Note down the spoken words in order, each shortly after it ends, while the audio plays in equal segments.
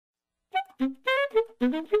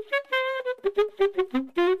Welcome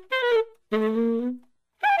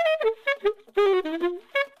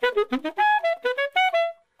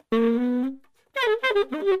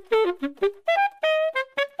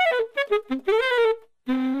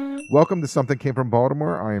to Something Came from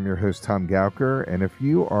Baltimore. I am your host, Tom Gouker, and if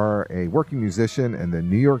you are a working musician in the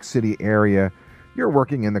New York City area, you're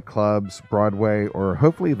working in the clubs, Broadway, or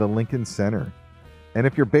hopefully the Lincoln Center. And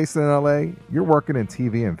if you're based in LA, you're working in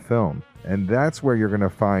TV and film, and that's where you're going to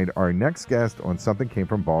find our next guest on Something Came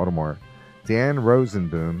from Baltimore. Dan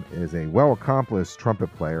Rosenboom is a well-accomplished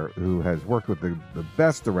trumpet player who has worked with the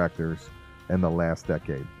best directors in the last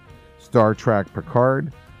decade. Star Trek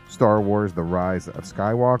Picard, Star Wars The Rise of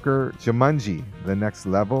Skywalker, Jumanji The Next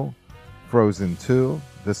Level, Frozen 2,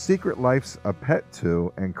 The Secret Lives of Pet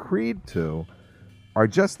 2, and Creed 2 are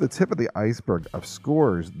just the tip of the iceberg of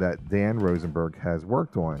scores that Dan Rosenberg has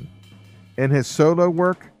worked on. In his solo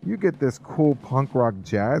work, you get this cool punk rock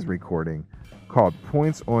jazz recording called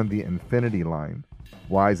Points on the Infinity Line.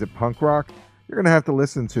 Why is it punk rock? You're going to have to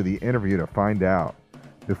listen to the interview to find out.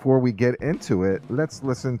 Before we get into it, let's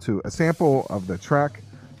listen to a sample of the track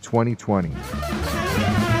 2020.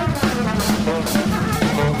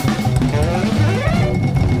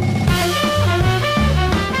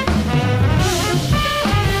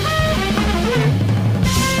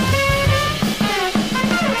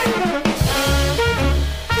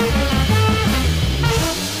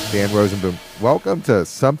 Dan Rosenboom, welcome to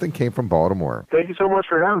Something Came from Baltimore. Thank you so much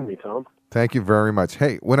for having me, Tom. Thank you very much.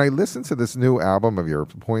 Hey, when I listened to this new album of your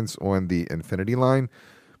Points on the Infinity Line,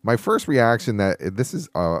 my first reaction that this is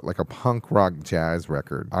like a punk rock jazz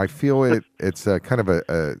record. I feel it's a kind of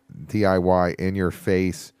a DIY, in your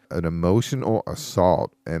face, an emotional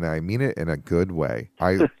assault, and I mean it in a good way.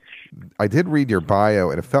 I did read your bio,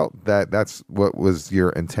 and it felt that that's what was your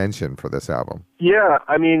intention for this album. Yeah,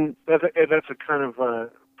 I mean that's a kind of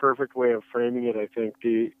perfect way of framing it. I think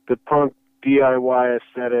the punk DIY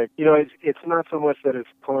aesthetic. You know, it's not so much that it's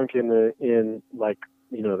punk in like,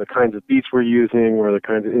 you know, the kinds of beats we're using or the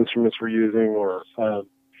kinds of instruments we're using or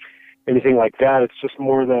anything like that. It's just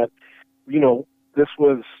more that, you know, this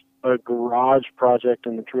was a garage project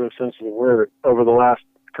in the truest sense of the word. Over the last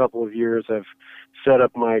couple of years, I've set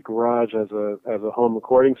up my garage as a home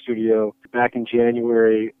recording studio. Back in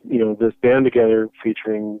January, you know, this band together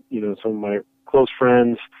featuring, you know, some of my close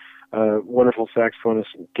friends, wonderful saxophonist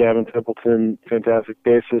Gavin Templeton, fantastic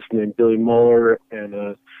bassist named Billy Muller, and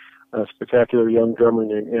a spectacular young drummer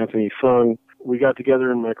named Anthony Fung. We got together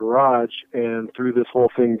in my garage and threw this whole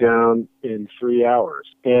thing down in 3 hours.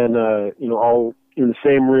 And, you know, all in the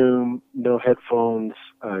same room, no headphones,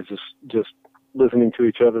 just listening to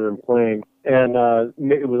each other and playing. And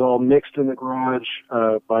it was all mixed in the garage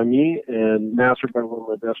by me and mastered by one of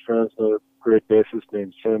my best friends, a great bassist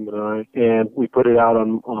named Sam and I. And we put it out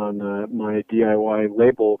on my DIY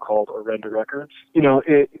label called Orenda Records. You know,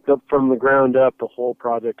 from the ground up, the whole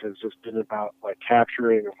project has just been about like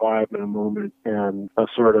capturing a vibe and a moment and a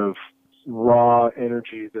sort of raw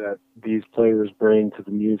energy that these players bring to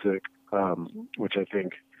the music, which I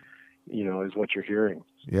think, you know, is what you're hearing.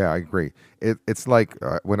 Yeah, I agree. It's like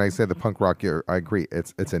when I say the punk rock, I agree.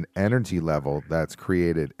 It's an energy level that's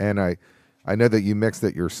created, and I know that you mixed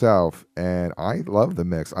it yourself, and I love the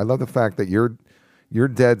mix. I love the fact that you're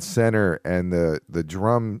dead center, and the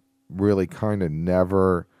drum really kind of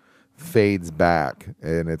never fades back,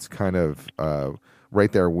 and it's kind of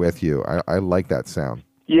right there with you. I like that sound.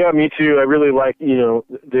 Yeah, me too. I really like, you know,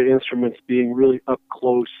 the instruments being really up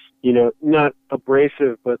close, you know, not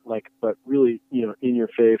abrasive, but really, you know, in your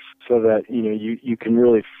face, so that, you know, you can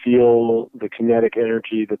really feel the kinetic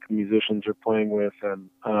energy that the musicians are playing with,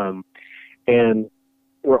 and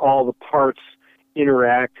where all the parts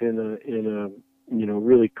interact in a you know,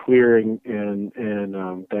 really clear and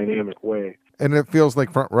dynamic way. And it feels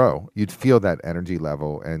like front row. You'd feel that energy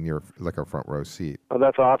level, and you're like a front row seat. Oh,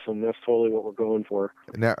 that's awesome. That's totally what we're going for.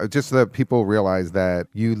 Now, just so that people realize that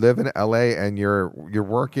you live in LA and you're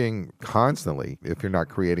working constantly. If you're not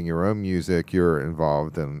creating your own music, you're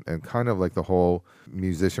involved in kind of like the whole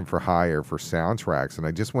musician for hire for soundtracks. And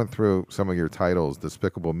I just went through some of your titles: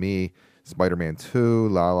 Despicable Me, Spider-Man 2,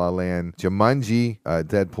 La La Land, Jumanji,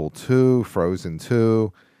 Deadpool 2, Frozen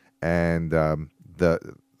 2, and the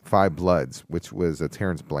Five Bloods, which was a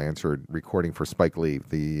Terrence Blanchard recording for Spike Lee,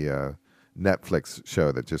 the Netflix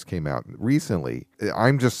show that just came out recently.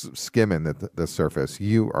 I'm just skimming the surface.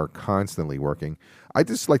 You are constantly working. I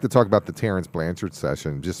just like to talk about the Terrence Blanchard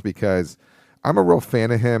session just because I'm a real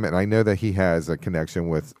fan of him, and I know that he has a connection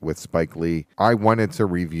with Spike Lee. I wanted to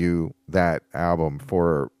review that album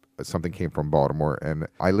for Something Came from Baltimore, and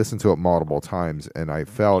I listened to it multiple times, and I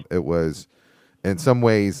felt it was in some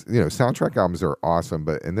ways, soundtrack albums are awesome,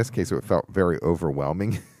 but in this case, it felt very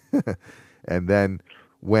overwhelming. And then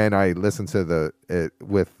when I listened to it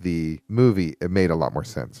with the movie, it made a lot more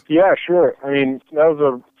sense. Yeah, sure. I mean, that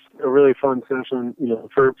was a really fun session.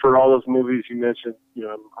 For all those movies you mentioned,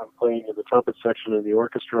 I'm playing in the trumpet section of the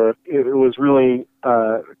orchestra. It was really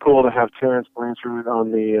cool to have Terrence Blanchard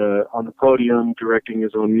on the podium directing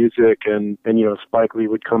his own music, and Spike Lee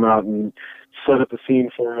would come out and set up the scene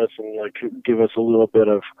for us and give us a little bit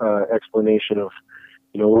of explanation of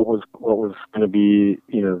what was going to be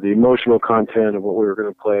the emotional content of what we were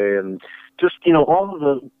going to play, and just all of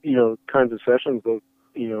the kinds of sessions that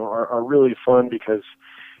are really fun because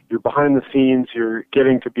you're behind the scenes, you're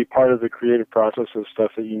getting to be part of the creative process of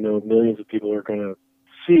stuff that millions of people are going to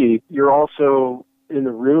see. You're also in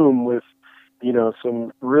the room with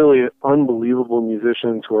some really unbelievable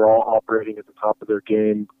musicians who are all operating at the top of their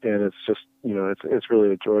game, and it's just it's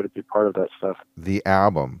really a joy to be part of that stuff. The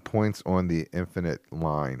album, Points on the Infinite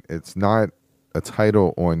Line, it's not a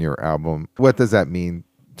title on your album. What does that mean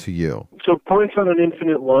to you? So Points on an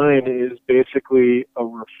Infinite Line is basically a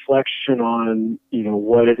reflection on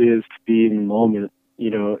what it is to be in the moment,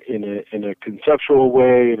 in a conceptual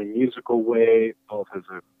way, in a musical way, both as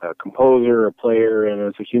a composer, a player, and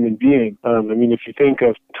as a human being. If you think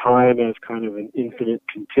of time as kind of an infinite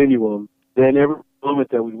continuum, then every moment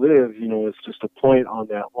that we live, is just a point on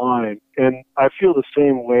that line. And I feel the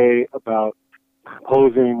same way about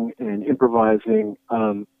composing and improvising.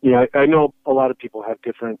 I know a lot of people have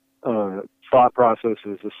different thought processes,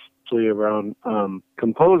 especially around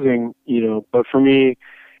composing, but for me,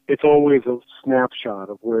 it's always a snapshot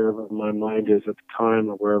of wherever my mind is at the time,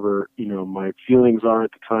 or wherever my feelings are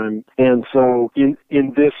at the time. And so in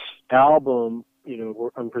this album,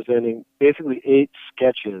 I'm presenting basically 8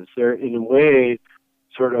 sketches. They're in a way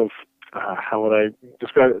sort of how would I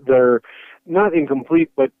describe it? They're not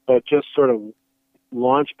incomplete, but just sort of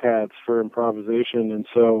launch pads for improvisation. And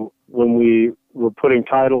so when we were putting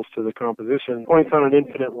titles to the composition, Points on an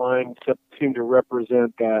Infinite Line seemed to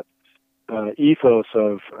represent that ethos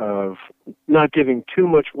of not giving too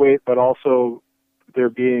much weight, but also there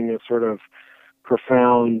being a sort of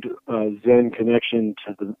profound Zen connection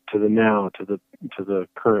to the now, to the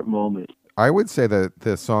current moment. I would say that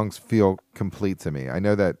the songs feel complete to me. I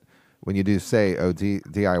know that when you do say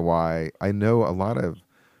DIY, I know a lot of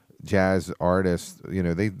jazz artists,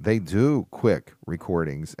 they do quick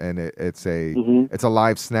recordings, and it's a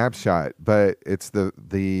live snapshot, but it's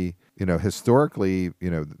the historically,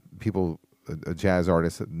 people, jazz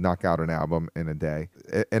artists knock out an album in a day.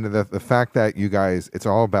 And the fact that you guys, it's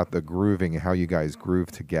all about the grooving and how you guys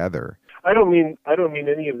groove together. I don't mean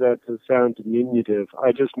any of that to sound diminutive.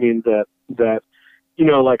 I just mean that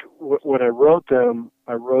when I wrote them,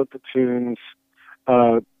 I wrote the tunes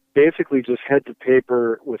basically just head to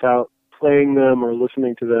paper without playing them or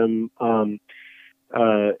listening to them,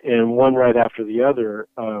 and one right after the other.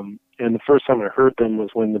 And the first time I heard them was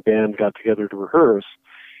when the band got together to rehearse.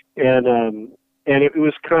 And it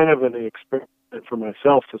was kind of an experiment for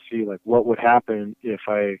myself to see what would happen if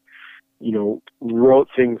I, wrote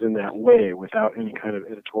things in that way without any kind of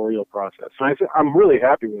editorial process. And I'm really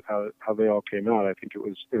happy with how they all came out. I think it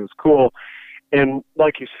was cool. And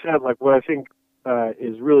like you said, what I think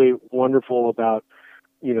is really wonderful about,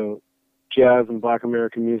 jazz and Black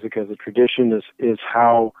American music as a tradition is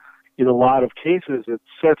how, in a lot of cases, it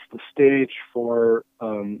sets the stage for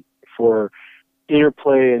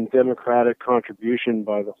interplay and democratic contribution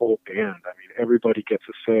by the whole band. I mean, everybody gets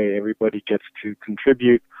a say, everybody gets to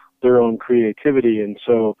contribute their own creativity. And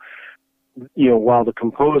so, while the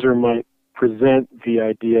composer might present the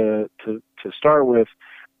idea to start with,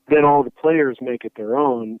 then all the players make it their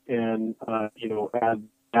own and,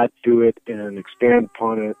 add to it and expand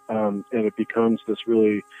upon it. And it becomes this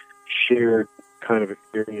really shared kind of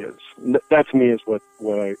experience. That to me is what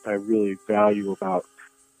I really value about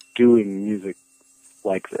doing music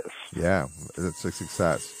like this. Yeah, it's a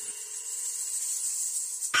success.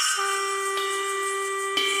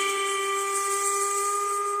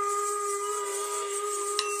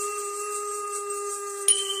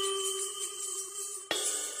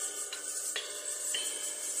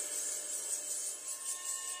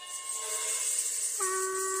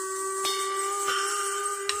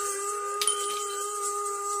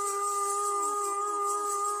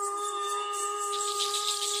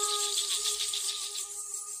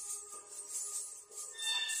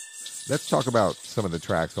 Let's talk about some of the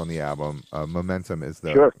tracks on the album. Momentum is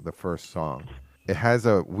the first song. It has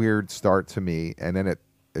a weird start to me, and then it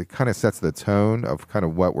kind of sets the tone of kind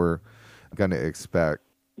of what we're going to expect.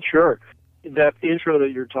 Sure. that intro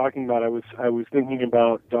that you're talking about, I was thinking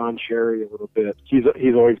about Don Cherry a little bit. He's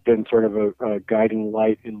always been sort of a guiding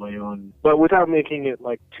light in my own, but without making it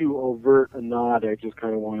like too overt a nod. I just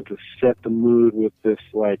kind of wanted to set the mood with this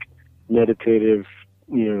like meditative,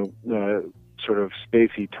 sort of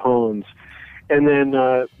spacey tones, and then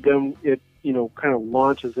it kind of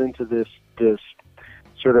launches into this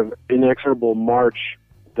sort of inexorable march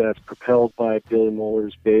that's propelled by Billy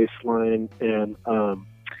Muller's bass line and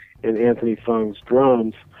Anthony Fung's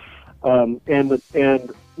drums, and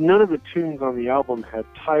none of the tunes on the album had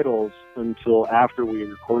titles until after we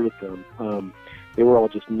recorded them. They were all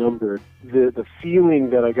just numbered. The feeling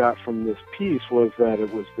that I got from this piece was that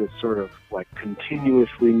it was this sort of like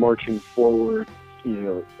continuously marching forward,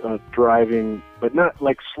 driving, but not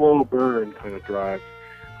like slow burn kind of drive.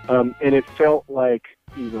 And it felt like,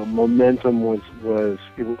 momentum was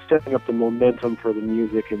setting up the momentum for the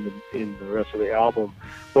music in the rest of the album.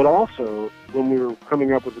 But also, when we were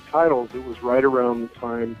coming up with the titles, it was right around the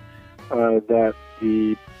time that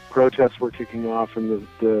the protests were kicking off in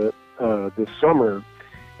this summer,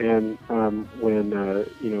 and when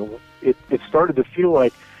it started to feel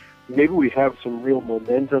like maybe we have some real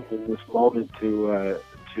momentum in this moment to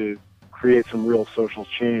create some real social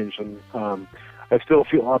change, and I still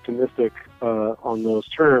feel optimistic on those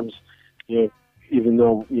terms, even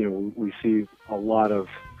though we see a lot of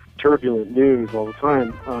turbulent news all the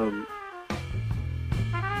time.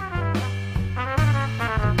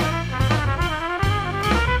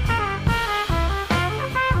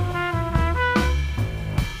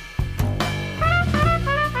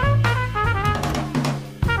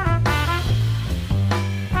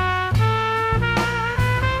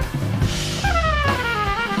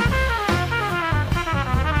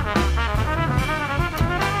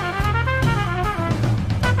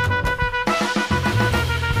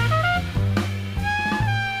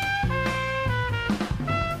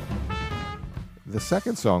 The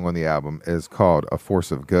second song on the album is called A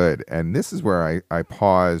Force of Good, and this is where I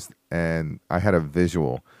paused and I had a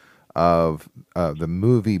visual of the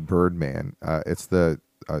movie Birdman. It's the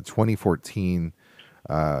 2014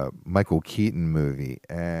 Michael Keaton movie,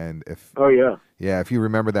 and if you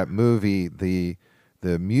remember that movie, the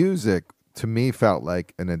music to me felt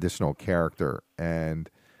like an additional character, and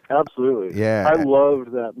absolutely, yeah, I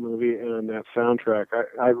loved that movie and that soundtrack.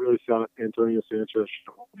 I really thought Antonio Sanchez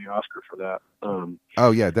should win the Oscar for that.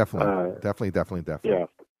 Oh yeah, definitely. Yeah.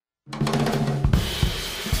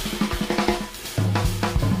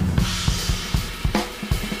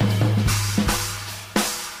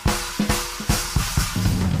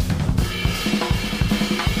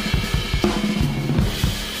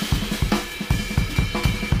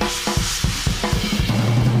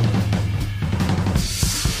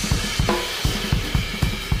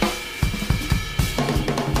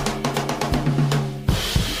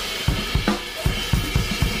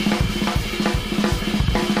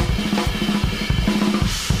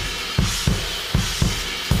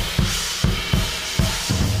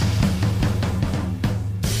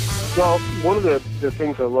 Well, one of the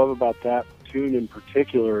things I love about that tune in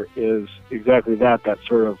particular is exactly that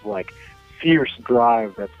sort of like fierce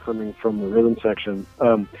drive that's coming from the rhythm section.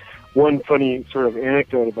 One funny sort of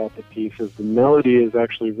anecdote about the piece is the melody is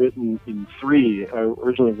actually written in 3. I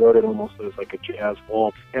originally wrote it almost as like a jazz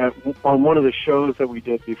waltz. And on one of the shows that we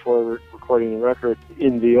did before recording the record,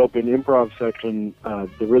 in the open improv section,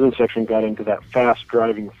 the rhythm section got into that fast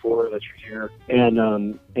driving 4 that you hear. And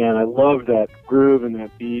I love that groove and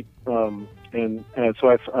that beat. And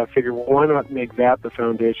so I figured, well, why not make that the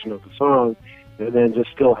foundation of the song and then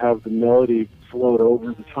just still have the melody float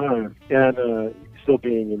over the time and still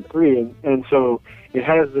being in 3. And so it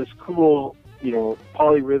has this cool,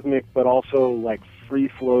 polyrhythmic, but also like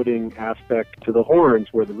free-floating aspect to the horns,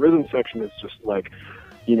 where the rhythm section is just like,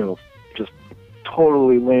 just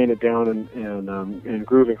totally laying it down and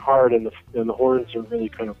grooving hard, and the horns are really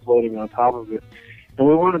kind of floating on top of it. And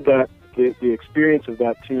we wanted that the experience of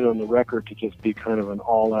that tune on the record to just be kind of an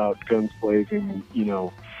all-out guns blazing,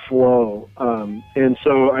 flow. And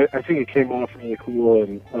so I think it came off really cool,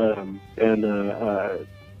 and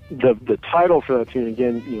the title for that tune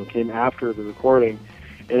again, came after the recording,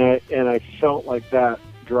 and I felt like that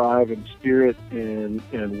drive and spirit and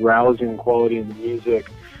rousing quality in the music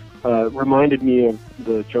reminded me of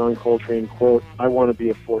the John Coltrane quote, "I want to be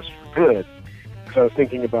a force for good." So I was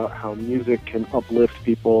thinking about how music can uplift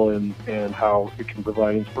people and how it can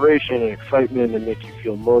provide inspiration and excitement and make you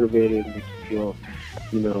feel motivated and make you feel,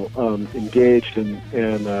 engaged.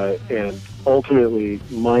 And ultimately,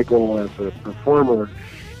 my goal as a performer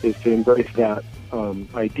is to embrace that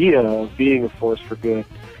idea of being a force for good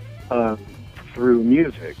through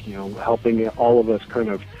music, helping all of us kind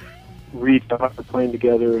of rethought the playing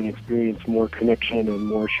together and experience more connection and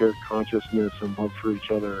more shared consciousness and love for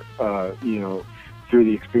each other, through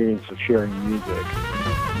the experience of sharing music.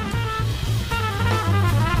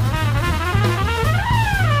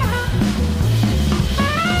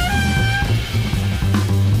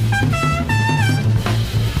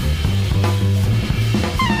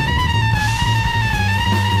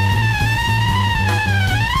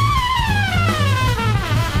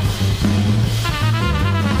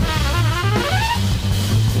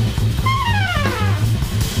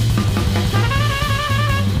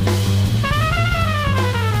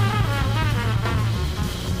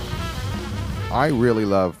 I really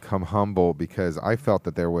love Come Humble because I felt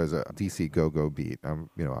that there was a DC go-go beat. I'm,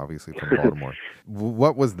 obviously from Baltimore.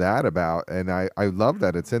 What was that about? And I love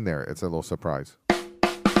that it's in there. It's a little surprise.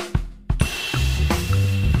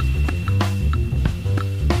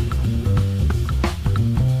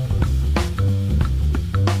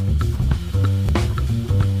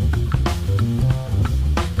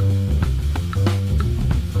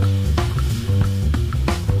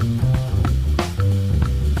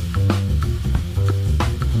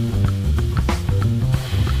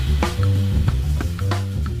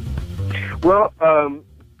 Well,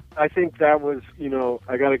 I think that was,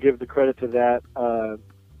 I got to give the credit to that,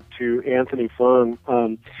 to Anthony Fung.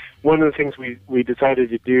 One of the things we decided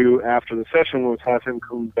to do after the session was have him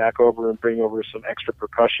come back over and bring over some extra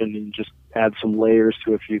percussion and just add some layers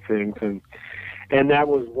to a few things. And that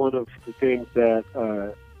was one of the things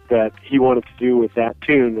that he wanted to do with that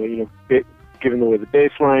tune, given the way the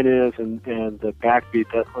bass line is and the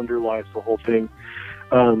backbeat that underlies the whole thing.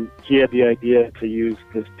 He had the idea to use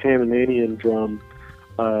this Panamanian drum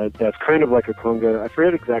that's kind of like a conga. I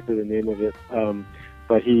forget exactly the name of it,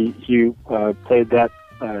 but he played that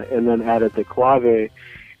and then added the clave.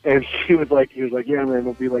 And he was like, yeah, man,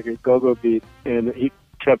 it'll be like a go-go beat. And he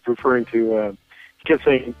kept referring to, he kept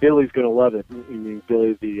saying, Billy's going to love it. I mean,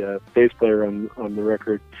 Billy, the bass player on the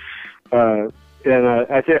record. And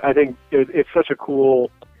I think it's such a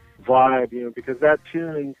cool vibe, because that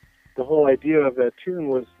tune, the whole idea of that tune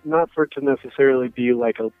was not for it to necessarily be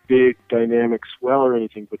like a big dynamic swell or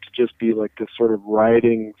anything, but to just be like this sort of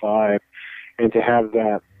riding vibe, and to have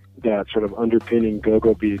that sort of underpinning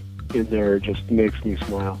go-go beat in there just makes me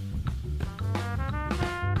smile.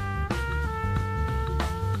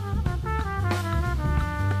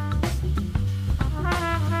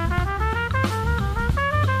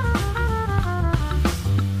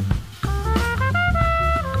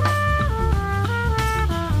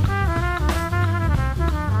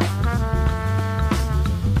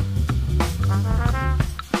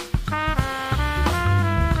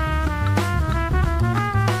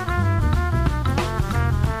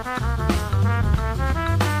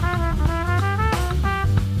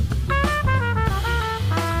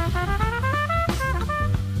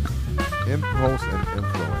 Impulse and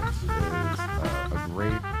Influence is a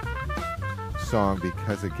great song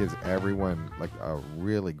because it gives everyone like a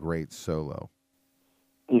really great solo.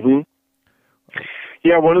 Mm-hmm.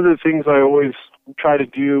 Yeah, one of the things I always try to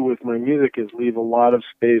do with my music is leave a lot of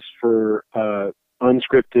space for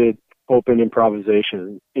unscripted, open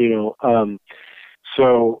improvisation.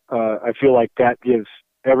 So I feel like that gives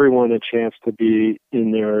everyone a chance to be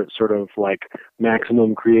in their sort of like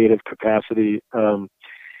maximum creative capacity.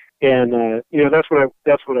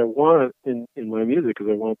 That's what I want in my music, is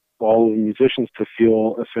I want all of the musicians to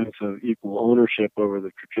feel a sense of equal ownership over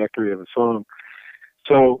the trajectory of a song.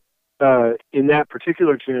 So in that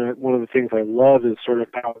particular tune, one of the things I love is sort of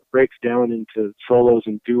how it breaks down into solos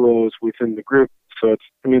and duos within the group. So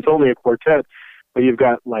it's only a quartet, but you've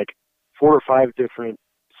got like 4 or 5 different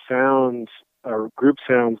sounds or group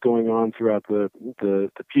sounds going on throughout the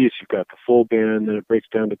piece. You've got the full band, then it breaks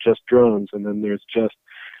down to just drums, and then there's just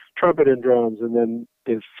trumpet and drums, and then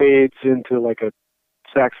it fades into like a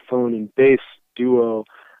saxophone and bass duo,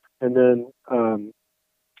 and then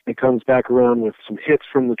it comes back around with some hits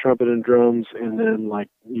from the trumpet and drums, and then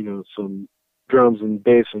some drums and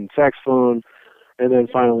bass and saxophone, and then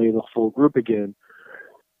finally the full group again.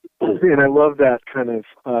 And I love that kind of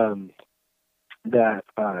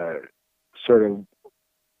sort of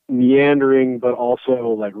meandering but also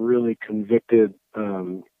like really convicted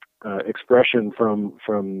expression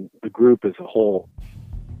from the group as a whole.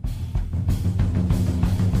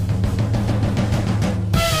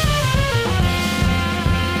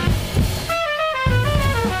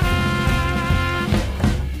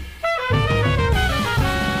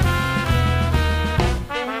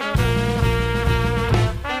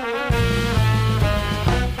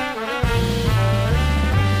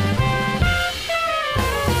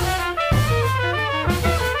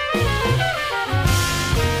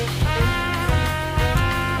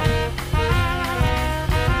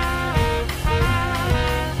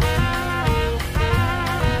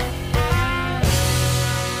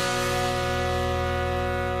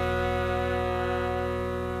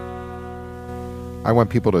 I want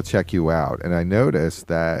people to check you out. And I noticed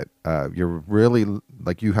that you're really,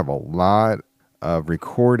 like, you have a lot of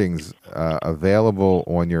recordings available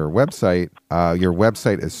on your website. Your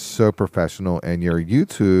website is so professional, and your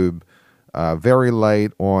YouTube very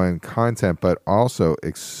light on content, but also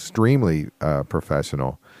extremely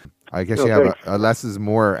professional. I guess you have a less is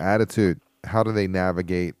more attitude. How do they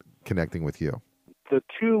navigate connecting with you? The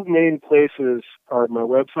two main places are my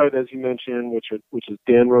website, as you mentioned, which is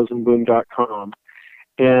danrosenboom.com,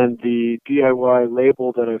 and the DIY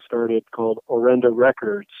label that I started called Orenda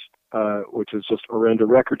Records, which is just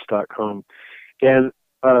orendarecords.com. And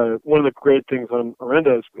one of the great things on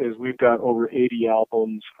Orenda is we've got over 80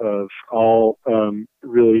 albums of all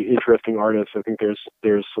really interesting artists. I think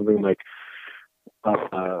there's something like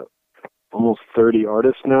almost 30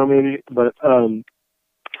 artists now, maybe, but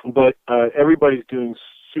everybody's doing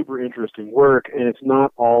super interesting work, and it's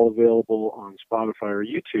not all available on Spotify or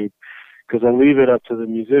YouTube, because I leave it up to the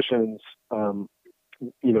musicians,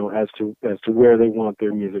 as to where they want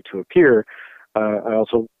their music to appear. I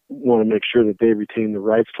also want to make sure that they retain the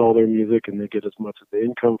rights to all their music and they get as much of the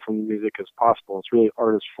income from the music as possible. It's really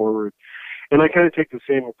artist forward. And I kind of take the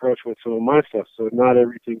same approach with some of my stuff. So not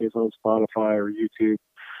everything is on Spotify or YouTube.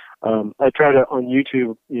 I try to, on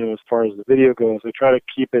YouTube, as far as the video goes, I try to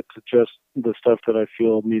keep it to just the stuff that I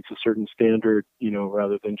feel meets a certain standard,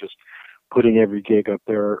 rather than just putting every gig up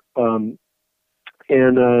there.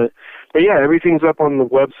 But yeah, everything's up on the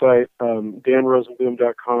website,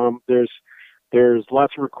 danrosenboom.com. There's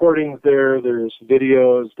lots of recordings there. There's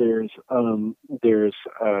videos.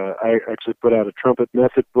 I actually put out a trumpet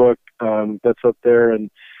method book that's up there,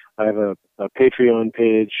 and I have a Patreon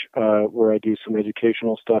page where I do some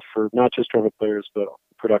educational stuff for not just trumpet players, but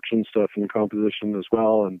production stuff and composition as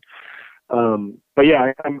well. And but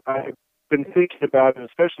yeah, I've been thinking about it,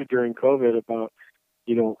 especially during COVID, about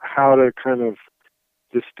how to kind of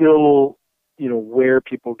distill where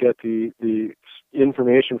people get the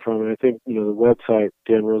information from. And I think the website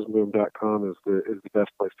danrosenboom.com is the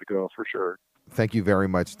best place to go for sure. Thank you very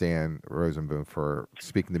much, Dan Rosenboom, for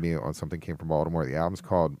speaking to me on Something Came from Baltimore. The album's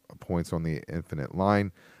called Points on the Infinite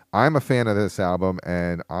Line. I'm a fan of this album,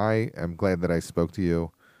 and I am glad that I spoke to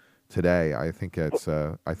you today. I think it's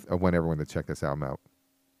I want everyone to check this album out.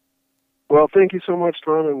 Well, thank you so much,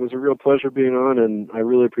 Tom. It was a real pleasure being on, and I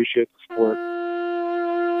really appreciate the support.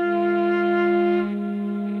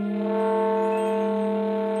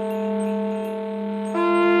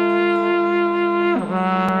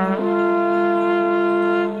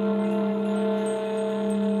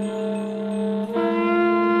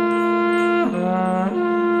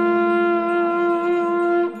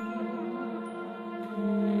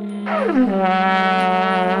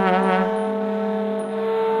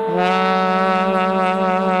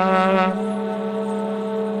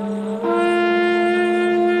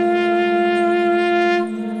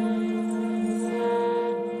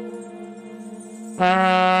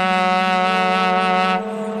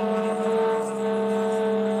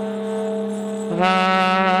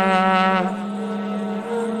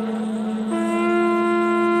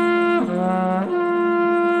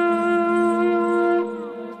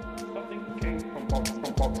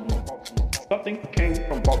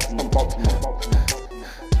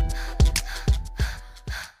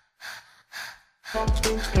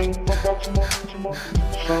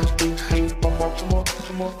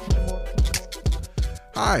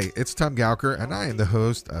 Hi, it's Tom Gouker, and I am the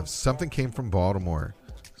host of Something Came from Baltimore.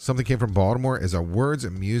 Something Came from Baltimore is a words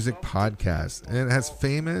and music podcast, and it has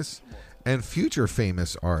famous and future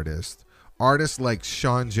famous artists like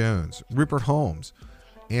Sean Jones, Rupert Holmes,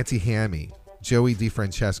 Auntie Hammy, Joey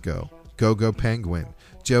DeFrancesco, Go-Go Penguin,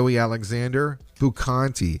 Joey Alexander,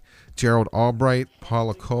 Bucanti, Gerald Albright,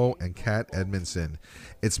 Paula Cole, and Kat Edmondson.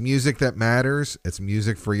 It's music that matters. It's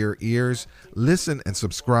music for your ears. Listen and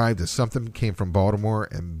subscribe to Something Came from Baltimore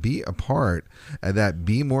and be a part of that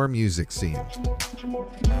Be More music scene.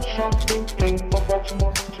 Something came from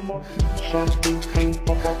Baltimore. Something came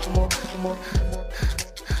from Baltimore.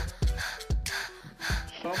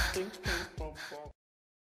 Something came